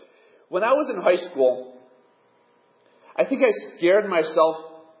When I was in high school, I think I scared myself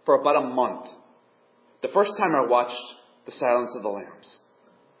for about a month the first time I watched The Silence of the Lambs.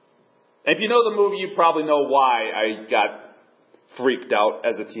 And if you know the movie, you probably know why I got freaked out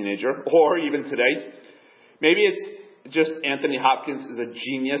as a teenager, or even today. Maybe it's just Anthony Hopkins is a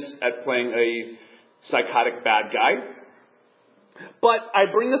genius at playing a psychotic bad guy. But I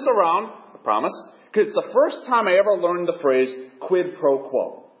bring this around, I promise, because it's the first time I ever learned the phrase quid pro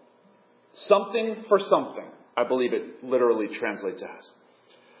quo. Something for something, I believe it literally translates as.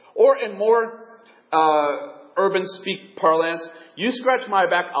 Or in more urban speak parlance, you scratch my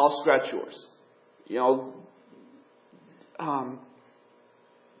back, I'll scratch yours.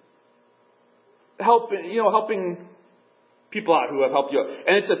 Helping people out who have helped you out.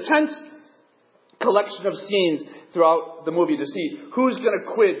 And it's a tense collection of scenes throughout the movie to see who's going to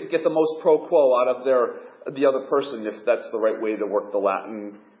quid to get the most pro quo out of the other person, if that's the right way to work the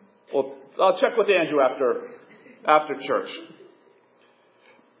Latin. Well, I'll check with Andrew after church.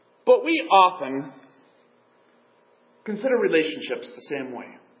 But we often consider relationships the same way.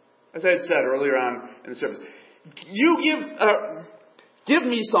 As I had said earlier on in the service, you give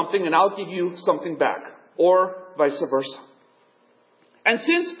me something and I'll give you something back, or vice versa. And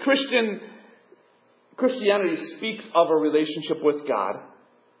since Christianity speaks of a relationship with God,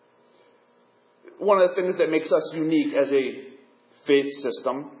 one of the things that makes us unique as a faith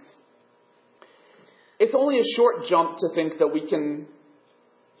system, it's only a short jump to think that we can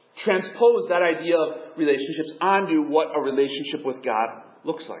transpose that idea of relationships onto what a relationship with God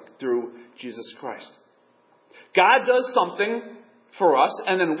looks like through Jesus Christ. God does something for us,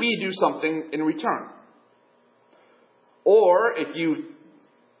 and then we do something in return. Or, if you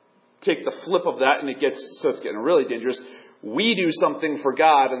take the flip of that and it's getting really dangerous, we do something for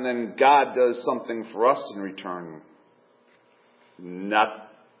God, and then God does something for us in return.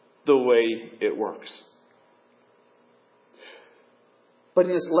 Not the way it works. But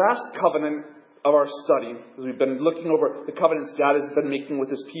in this last covenant of our study, as we've been looking over the covenants God has been making with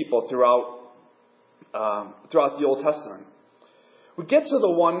His people throughout the Old Testament, we get to the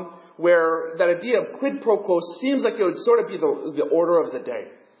one where that idea of quid pro quo seems like it would sort of be the order of the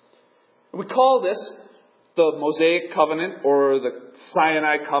day. We call this the Mosaic covenant, or the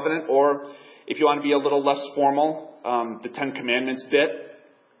Sinai covenant, or if you want to be a little less formal, the Ten Commandments bit.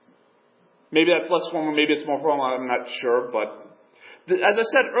 Maybe that's less formal, maybe it's more formal, I'm not sure, but as I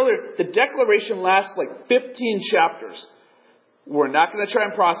said earlier, the declaration lasts like 15 chapters. We're not going to try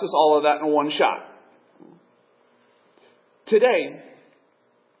and process all of that in one shot. Today,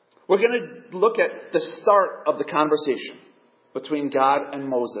 we're going to look at the start of the conversation between God and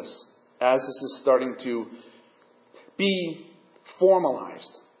Moses, as this is starting to be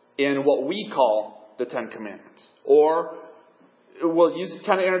formalized in what we call the Ten Commandments. Or, we'll use it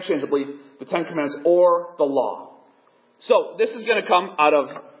kind of interchangeably, the Ten Commandments or the law. So, this is going to come out of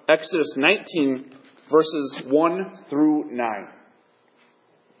Exodus 19, verses 1 through 9.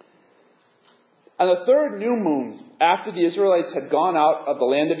 On the third new moon, after the Israelites had gone out of the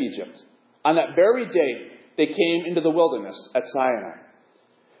land of Egypt, on that very day they came into the wilderness at Sinai.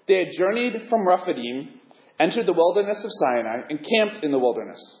 They had journeyed from Rephidim, entered the wilderness of Sinai, and camped in the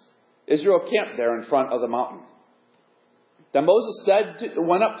wilderness. Israel camped there in front of the mountain. Then Moses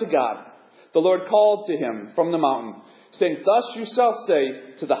went up to God. The Lord called to him from the mountain, saying, "Thus you shall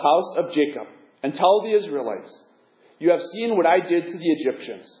say to the house of Jacob, and tell the Israelites, you have seen what I did to the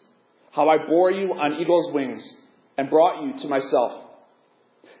Egyptians, how I bore you on eagle's wings, and brought you to myself.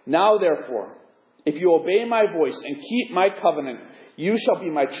 Now therefore, if you obey my voice and keep my covenant, you shall be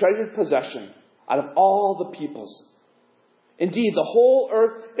my treasured possession out of all the peoples. Indeed, the whole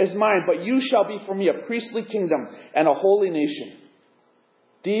earth is mine, but you shall be for me a priestly kingdom and a holy nation.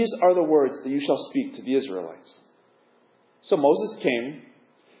 These are the words that you shall speak to the Israelites." So Moses came,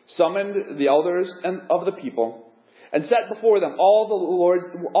 summoned the elders of the people, and set before them all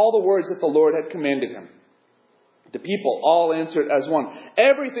the words that the Lord had commanded him. The people all answered as one,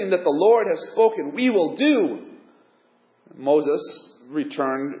 "Everything that the Lord has spoken, we will do." Moses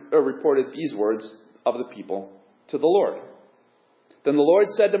reported these words of the people to the Lord. Then the Lord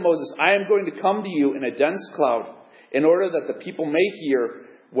said to Moses, "I am going to come to you in a dense cloud, in order that the people may hear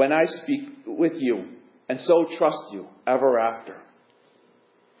when I speak with you, and so trust you ever after."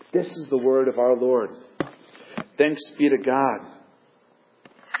 This is the word of our Lord. Thanks be to God.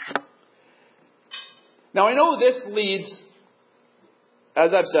 Now I know this leads,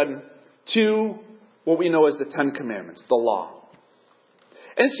 as I've said, to what we know as the Ten Commandments, the law.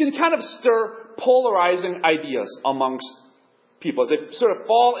 And this can kind of stir polarizing ideas amongst people, as they sort of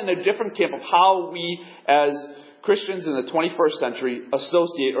fall in a different camp of how we as Christians in the 21st century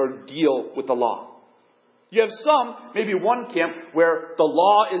associate or deal with the law. You have some, maybe one camp, where the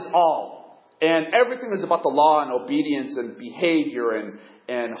law is all. And everything is about the law and obedience and behavior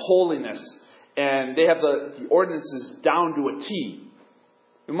and holiness. And they have the ordinances down to a T.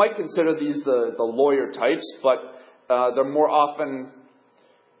 We might consider these the lawyer types, but they're more often,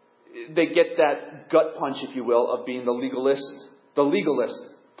 they get that gut punch, if you will, of being the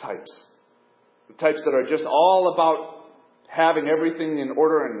legalist types. The types that are just all about having everything in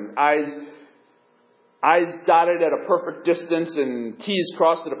order and I's dotted at a perfect distance and T's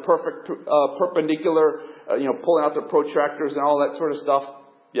crossed at a perfect perpendicular, pulling out their protractors and all that sort of stuff.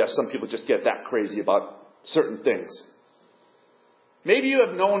 Yeah, some people just get that crazy about certain things. Maybe you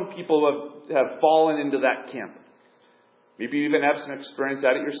have known people who have fallen into that camp. Maybe you even have some experience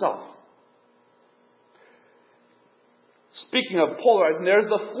at it yourself. Speaking of polarizing, there's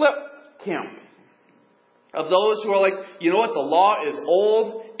the flip camp of those who are like, you know what, the law is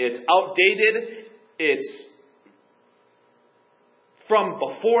old, it's outdated, it's from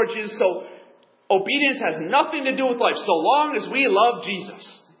before Jesus, so obedience has nothing to do with life, so long as we love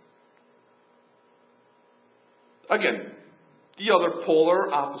Jesus. Again, the other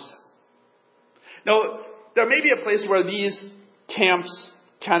polar opposite. Now, there may be a place where these camps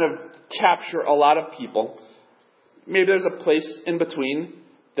kind of capture a lot of people. Maybe there's a place in between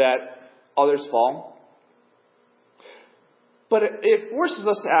that others fall. But it forces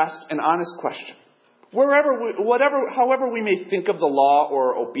us to ask an honest question. However we may think of the law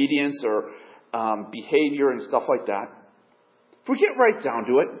or obedience or behavior and stuff like that, if we get right down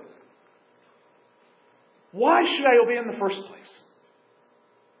to it, why should I obey in the first place?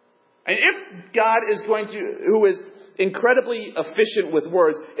 And if God is who is incredibly efficient with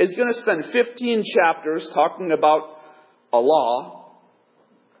words, is going to spend 15 chapters talking about a law,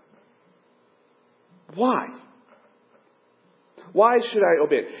 why? Why should I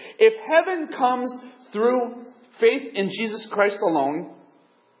obey? If heaven comes through faith in Jesus Christ alone,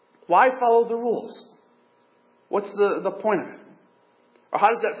 why follow the rules? What's the point of it? Or how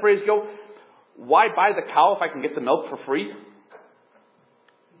does that phrase go? Why buy the cow if I can get the milk for free?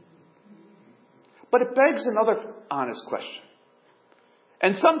 But it begs another honest question.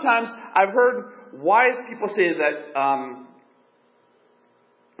 And sometimes I've heard wise people say that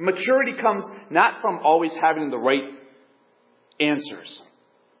maturity comes not from always having the right answers,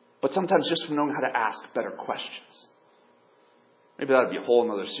 but sometimes just from knowing how to ask better questions. Maybe that would be a whole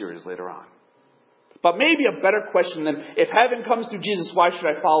other series later on. But maybe a better question than, if heaven comes through Jesus, why should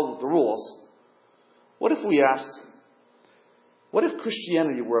I follow the rules? What if we asked, what if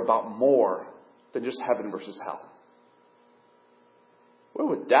Christianity were about more than just heaven versus hell? Where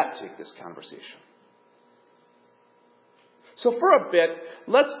would that take this conversation? So for a bit,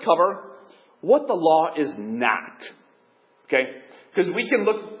 let's cover what the law is not. Okay? Because we can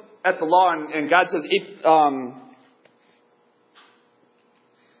look at the law and God says,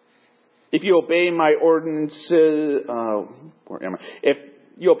 if you obey my ordinances, where am I? If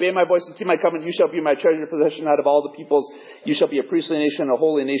you obey my voice and keep my covenant, you shall be my treasured possession out of all the peoples. You shall be a priestly nation, a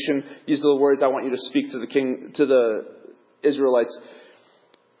holy nation. These are the words I want you to speak to the Israelites.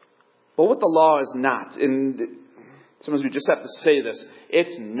 But what the law is not, and sometimes we just have to say this,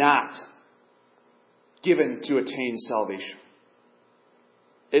 it's not given to attain salvation.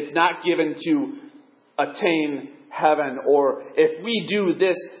 It's not given to attain heaven, or if we do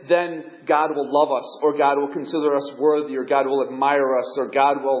this, then God will love us, or God will consider us worthy, or God will admire us, or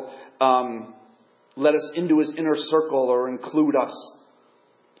God will let us into his inner circle or include us.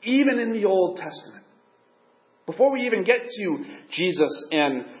 Even in the Old Testament. Before we even get to Jesus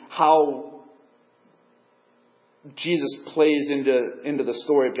and how Jesus plays into the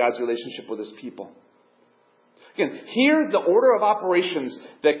story of God's relationship with his people. Again, here the order of operations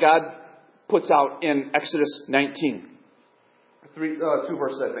that God puts out in Exodus 19. 2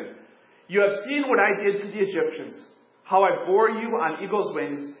 verses, I think. You have seen what I did to the Egyptians, how I bore you on eagle's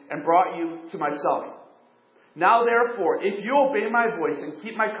wings and brought you to myself. Now therefore, if you obey my voice and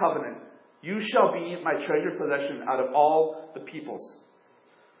keep my covenant, you shall be my treasured possession out of all the peoples.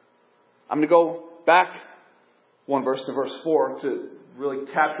 I'm going to go back one verse to verse 4 to really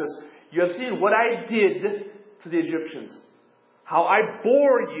capture this. You have seen what I did to the Egyptians, how I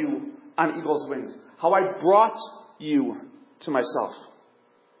bore you on eagle's wings, how I brought you to myself.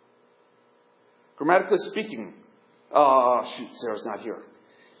 Grammatically speaking, Sarah's not here.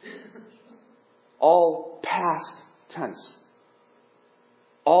 All past tense.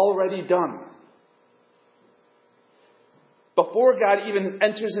 Already done. Before God even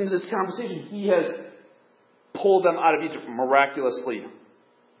enters into this conversation, he has pulled them out of Egypt miraculously.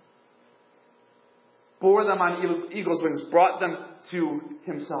 bore them on eagle's wings, brought them to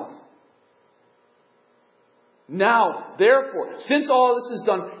himself. Now, therefore, since all this is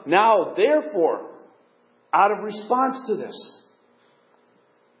done, now, therefore, out of response to this,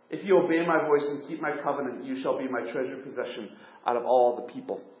 if you obey my voice and keep my covenant, you shall be my treasured possession out of all the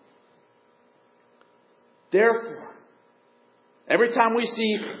people. Therefore, every time we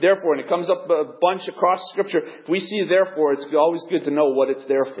see therefore, and it comes up a bunch across Scripture, if we see therefore, it's always good to know what it's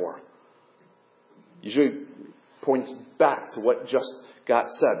there for. Usually points back to what just got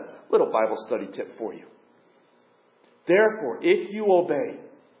said. Little Bible study tip for you. Therefore, if you obey,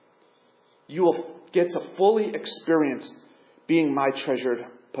 you will get to fully experience being my treasured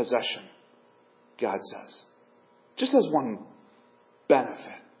possession, God says. Just as one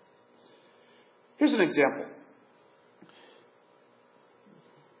benefit. Here's an example.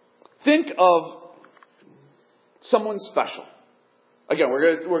 Think of someone special. Again,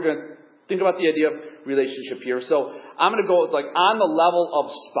 we're going to think about the idea of relationship here. So I'm going to go like on the level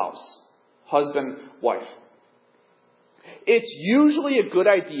of spouse, husband, wife. It's usually a good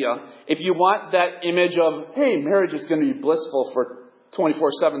idea if you want that image of, hey, marriage is going to be blissful for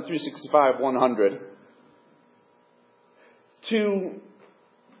 24/7, 365, 100. To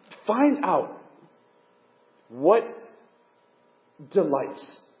find out what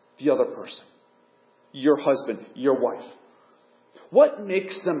delights the other person, your husband, your wife. What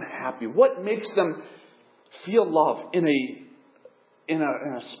makes them happy? What makes them feel love in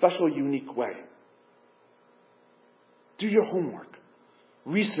a special, unique way? Do your homework.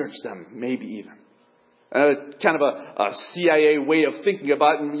 Research them, maybe even. Kind of a CIA way of thinking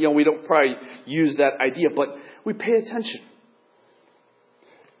about it. And, we don't probably use that idea, but we pay attention.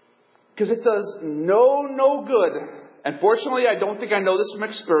 Because it does no good. And fortunately, I don't think I know this from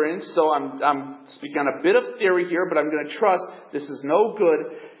experience, so I'm speaking on a bit of theory here, but I'm going to trust this is no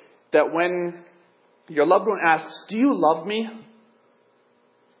good, that when your loved one asks, do you love me?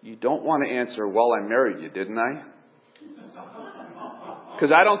 You don't want to answer, well, I married you, didn't I?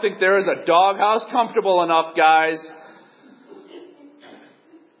 Because I don't think there is a doghouse comfortable enough, guys.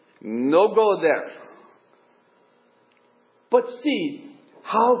 No go there. But see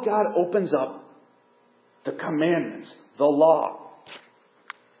how God opens up the commandments, the law.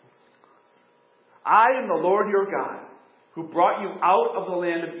 I am the Lord your God, who brought you out of the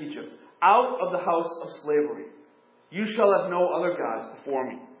land of Egypt, out of the house of slavery. You shall have no other gods before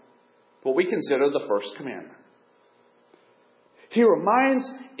me. What we consider the first commandment. He reminds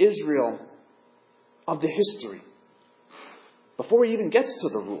Israel of the history before he even gets to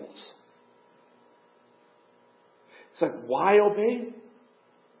the rules. It's like, why obey?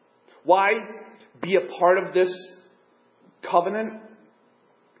 Why be a part of this covenant?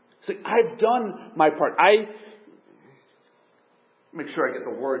 It's like, I've done my part. Make sure I get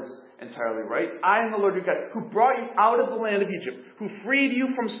the words entirely right. I am the Lord your God, who brought you out of the land of Egypt, who freed you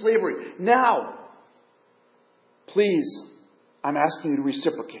from slavery. Now, please, I'm asking you to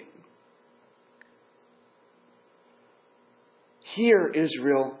reciprocate. Here,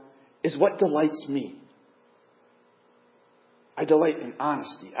 Israel, is what delights me. I delight in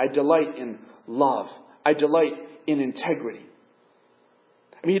honesty. I delight in love. I delight in integrity.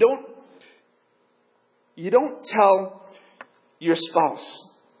 I mean, you don't tell your spouse,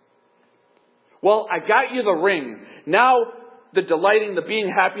 well, I got you the ring. Now, the delighting, the being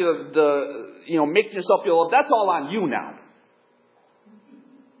happy, the making yourself feel loved, that's all on you now.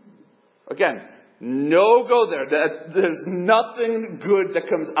 Again, no go there. There's nothing good that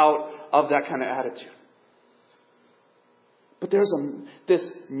comes out of that kind of attitude. But there's this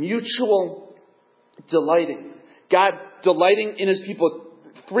mutual delighting. God delighting in his people,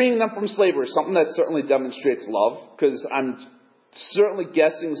 freeing them from slavery, something that certainly demonstrates love, because I'm certainly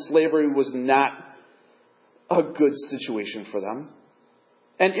guessing slavery was not a good situation for them.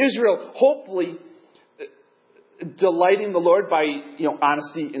 And Israel, hopefully, delighting the Lord by,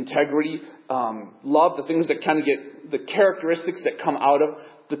 honesty, integrity, love, the things that kind of get, the characteristics that come out of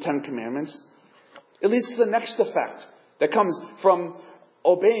the Ten Commandments. It leads to the next effect that comes from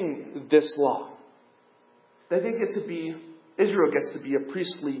obeying this law. That Israel gets to be a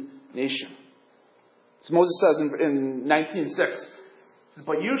priestly nation. So Moses says in 19:6, says,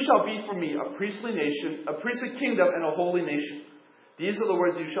 but you shall be for me a priestly nation, a priestly kingdom, and a holy nation. These are the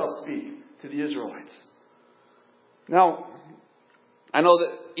words you shall speak to the Israelites. Now, I know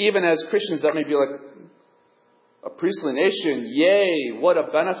that even as Christians, that may be like a priestly nation. Yay, what a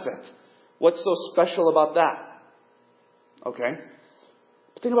benefit. What's so special about that? Okay.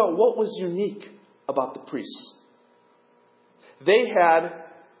 But think about what was unique about the priests. They had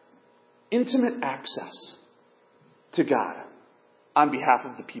intimate access to God on behalf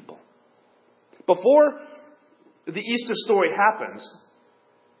of the people. Before the Easter story happens,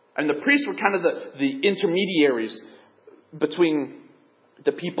 and the priests were kind of the intermediaries between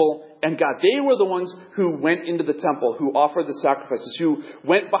the people and God. They were the ones who went into the temple, who offered the sacrifices, who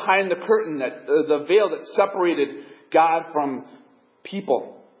went behind the curtain, the veil that separated God from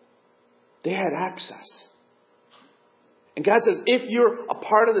people. They had access. And God says, if you're a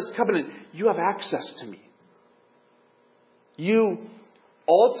part of this covenant, you have access to me. You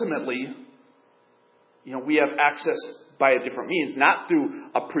ultimately, we have access by a different means, not through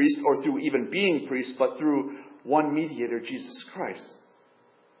a priest or through even being priests, but through one mediator, Jesus Christ.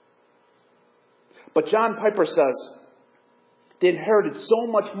 But John Piper says they inherited so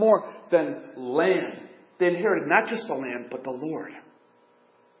much more than land. They inherited not just the land, but the Lord.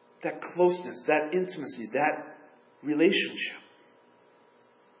 That closeness, that intimacy, that relationship.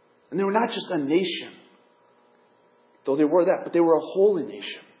 And they were not just a nation, though they were that, but they were a holy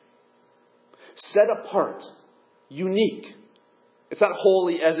nation. Set apart, unique. It's not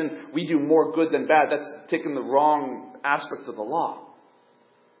holy as in we do more good than bad. That's taking the wrong aspect of the law.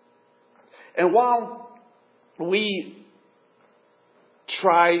 And while we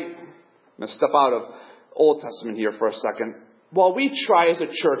try, I'm going to step out of Old Testament here for a second. While we try as a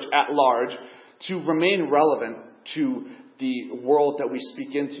church at large to remain relevant to the world that we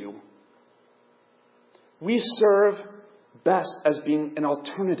speak into, we serve best as being an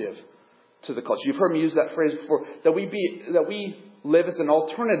alternative to the culture. You've heard me use that phrase before, that we live as an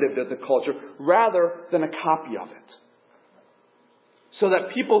alternative to the culture rather than a copy of it. So that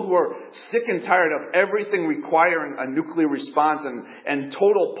people who are sick and tired of everything requiring a nuclear response and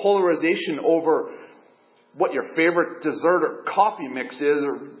total polarization over what your favorite dessert or coffee mix is,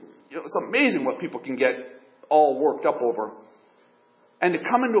 or it's amazing what people can get all worked up over. And to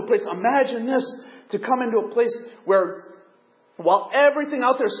come into a place, imagine this, to come into a place where while everything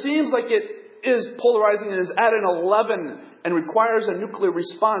out there seems like it is polarizing and is at an 11 and requires a nuclear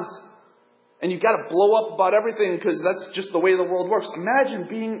response, and you've got to blow up about everything because that's just the way the world works. Imagine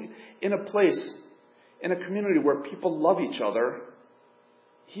being in a place, in a community where people love each other,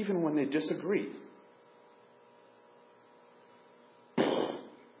 even when they disagree.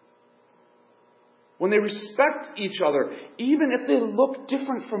 When they respect each other, even if they look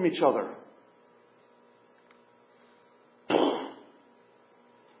different from each other.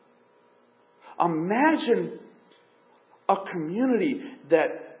 Imagine a community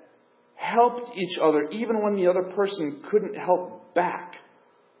that helped each other even when the other person couldn't help back.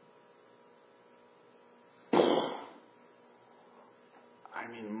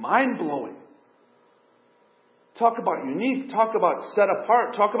 Mind-blowing. Talk about unique. Talk about set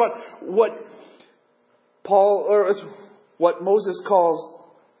apart. Talk about what Moses calls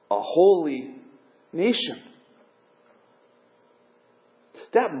a holy nation.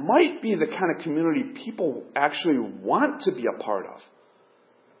 That might be the kind of community people actually want to be a part of.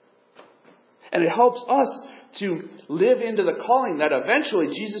 And it helps us to live into the calling that eventually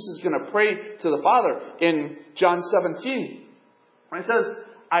Jesus is going to pray to the Father in John 17. When it says,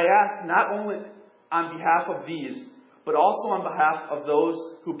 I ask not only on behalf of these, but also on behalf of those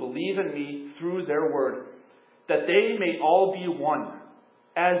who believe in me through their word, that they may all be one.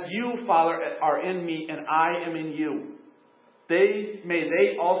 As you, Father, are in me and I am in you. May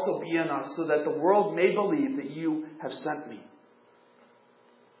they also be in us, so that the world may believe that you have sent me.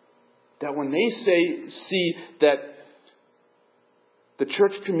 That when they see that the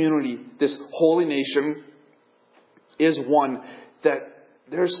church community, this holy nation, is one, that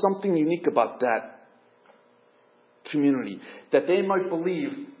there's something unique about that community. That they might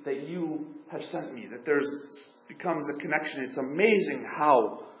believe that you have sent me. That becomes a connection. It's amazing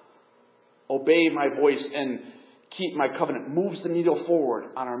how obey my voice and keep my covenant moves the needle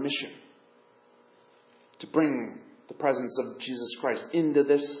forward on our mission to bring the presence of Jesus Christ into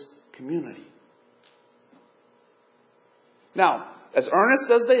this community. Now, as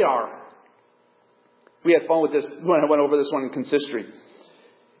earnest as they are, we had fun with this when I went over this one in consistory.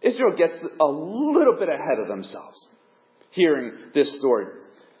 Israel gets a little bit ahead of themselves hearing this story.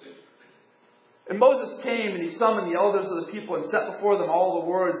 And Moses came and he summoned the elders of the people and set before them all the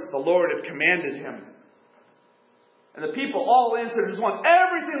words that the Lord had commanded him. And the people all answered as one,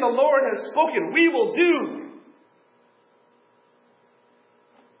 everything the Lord has spoken, we will do.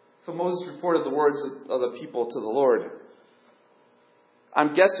 So Moses reported the words of the people to the Lord.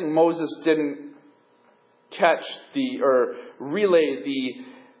 I'm guessing Moses didn't catch relay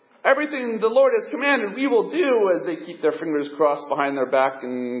everything the Lord has commanded we will do, as they keep their fingers crossed behind their back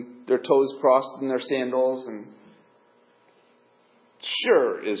and their toes crossed in their sandals. And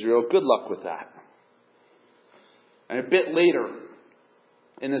sure, Israel, good luck with that. And a bit later,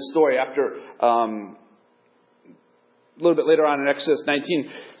 in this story, after a little bit later on in Exodus 19,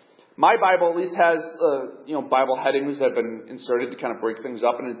 my Bible at least has Bible headings that have been inserted to kind of break things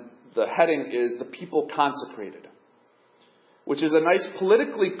up, and the heading is "The People Consecrated," which is a nice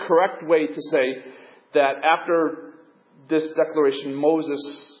politically correct way to say that after this declaration,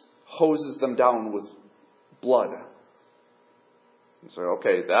 Moses hoses them down with blood. So,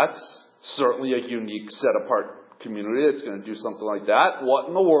 okay, that's certainly a unique, set-apart community that's going to do something like that. What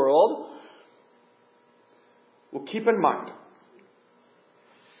in the world? Well, keep in mind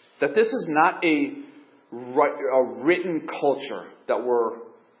that this is not a written culture that we're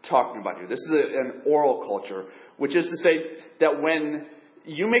talking about here. This is an oral culture, which is to say that when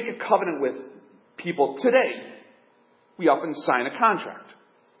you make a covenant with people today, we often sign a contract,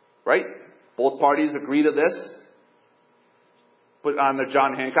 right? Both parties agree to this, put on the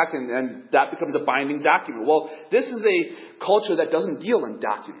John Hancock, and that becomes a binding document. Well, this is a culture that doesn't deal in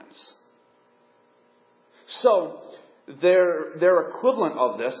documents. So, their equivalent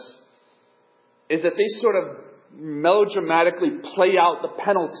of this is that they sort of melodramatically play out the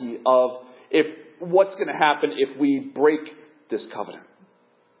penalty of what's going to happen if we break this covenant.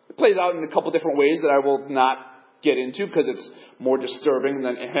 It plays out in a couple different ways that I will not get into because it's more disturbing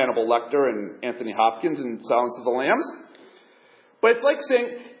than Hannibal Lecter and Anthony Hopkins in Silence of the Lambs. But it's like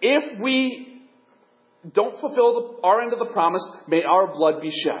saying, if we don't fulfill our end of the promise, may our blood be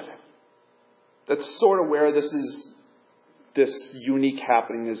shed. That's sort of where this unique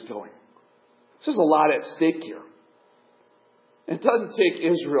happening is going. There's a lot at stake here. It doesn't take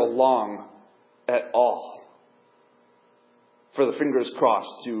Israel long at all for the fingers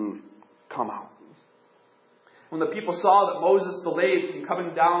crossed to come out. When the people saw that Moses delayed from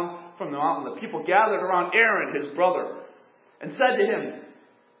coming down from the mountain, the people gathered around Aaron, his brother, and said to him,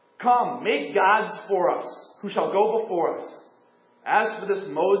 "Come, make gods for us, who shall go before us. As for this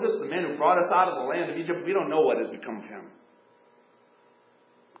Moses, the man who brought us out of the land of Egypt, we don't know what has become of him."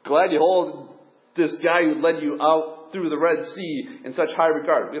 Glad you hold this guy who led you out through the Red Sea in such high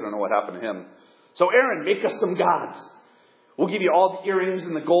regard. We don't know what happened to him. So Aaron, make us some gods. We'll give you all the earrings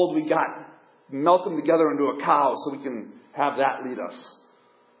and the gold we got. Melt them together into a cow so we can have that lead us.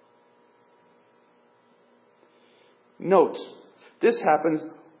 Note, this happens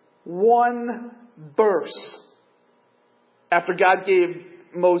one verse after God gave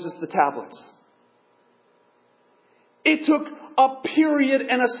Moses the tablets. It took a period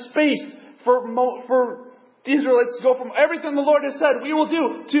and a space for the Israelites to go from everything the Lord has said we will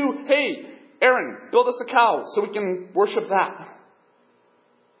do to, hey, Aaron, build us a cow so we can worship that.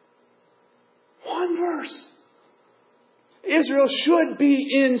 One verse. Israel should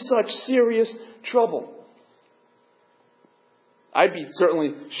be in such serious trouble. I'd be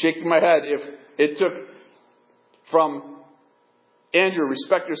certainly shaking my head if it took from Andrew,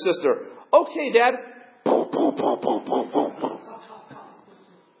 respect your sister. Okay, Dad. Boom, boom, boom, boom, boom, boom, boom.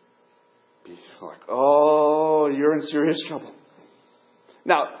 Be like, oh, you're in serious trouble.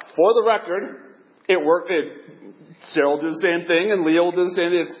 Now, for the record, it worked. Sarah will do the same thing, and Leah will do the same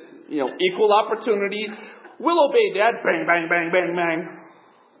thing. It's, equal opportunity. We'll obey Dad. Bang, bang, bang, bang, bang.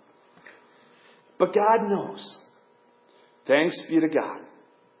 But God knows. Thanks be to God.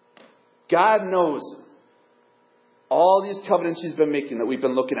 God knows all these covenants He's been making that we've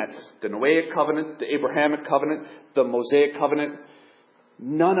been looking at. The Noahic covenant, the Abrahamic covenant, the Mosaic covenant.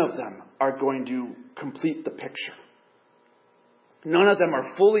 None of them are going to complete the picture. None of them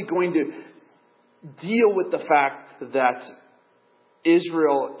are fully going to deal with the fact that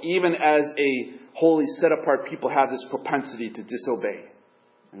Israel, even as a holy, set-apart people, have this propensity to disobey.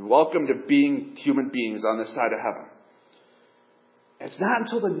 And welcome to being human beings on this side of heaven. It's not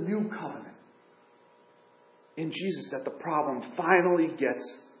until the new covenant in Jesus that the problem finally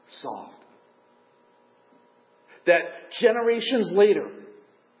gets solved. That generations later,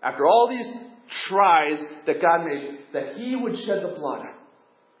 after all these tries that God made, that He would shed the blood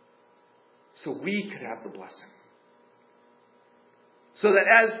so we could have the blessing. So that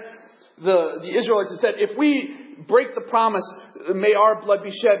as the Israelites had said, if we break the promise, may our blood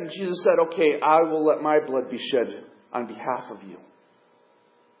be shed. And Jesus said, okay, I will let my blood be shed on behalf of you.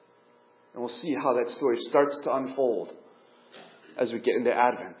 And we'll see how that story starts to unfold as we get into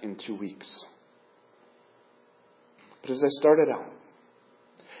Advent in 2 weeks. But as I started out,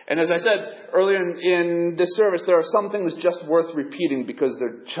 and as I said earlier in this service, there are some things just worth repeating because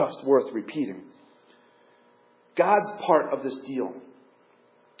they're just worth repeating. God's part of this deal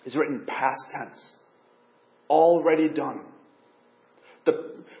is written past tense. Already done.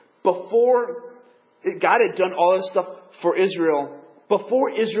 Before God had done all this stuff for Israel, before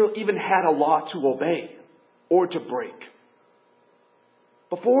Israel even had a law to obey or to break.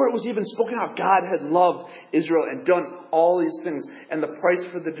 Before it was even spoken out, God had loved Israel and done all these things. And the price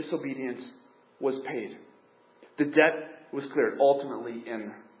for the disobedience was paid. The debt was cleared ultimately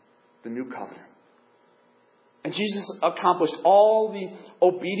in the new covenant. And Jesus accomplished all the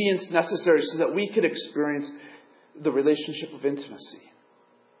obedience necessary so that we could experience the relationship of intimacy.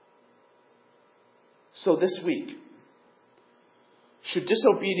 So this week, should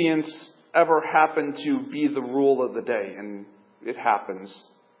disobedience ever happen to be the rule of the day, and it happens,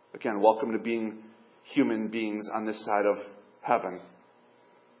 again, welcome to being human beings on this side of heaven,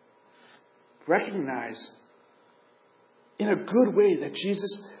 recognize in a good way that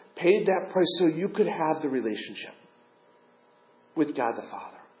Jesus paid that price so you could have the relationship with God the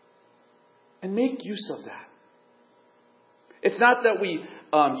Father. And make use of that. It's not that we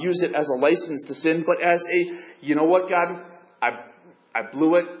use it as a license to sin, but as a, you know what, God, I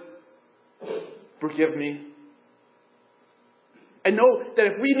blew it. Forgive me. And know that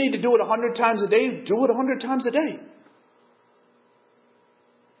if we need to do it 100 times a day, do it 100 times a day.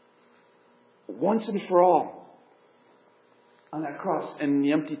 Once and for all. On that cross and in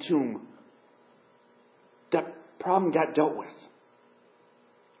the empty tomb, that problem got dealt with.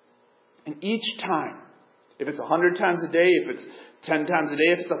 And each time, if it's 100 times a day, if it's 10 times a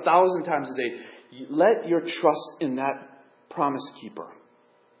day, if it's 1,000 times a day, let your trust in that promise keeper.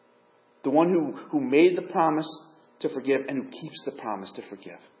 The one who made the promise to forgive and who keeps the promise to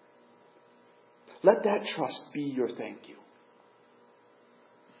forgive. Let that trust be your thank you.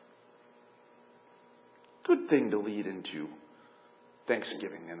 Good thing to lead into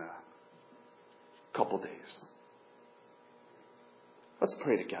Thanksgiving in a couple days. Let's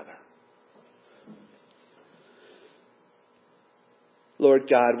pray together. Lord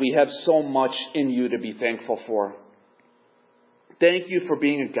God, we have so much in you to be thankful for. Thank you for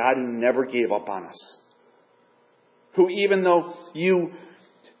being a God who never gave up on us. Who, even though you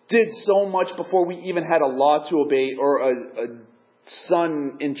did so much before we even had a law to obey or a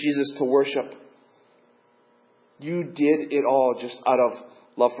son in Jesus to worship, you did it all just out of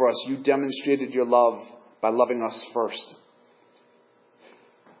love for us. You demonstrated your love by loving us first.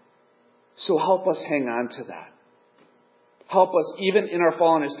 So help us hang on to that. Help us, even in our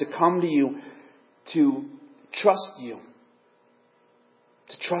fallenness, to come to you, to trust you,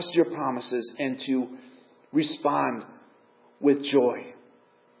 to trust your promises, and to respond with joy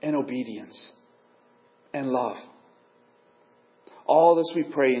and obedience and love. All this we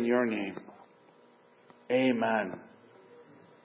pray in your name. Amen.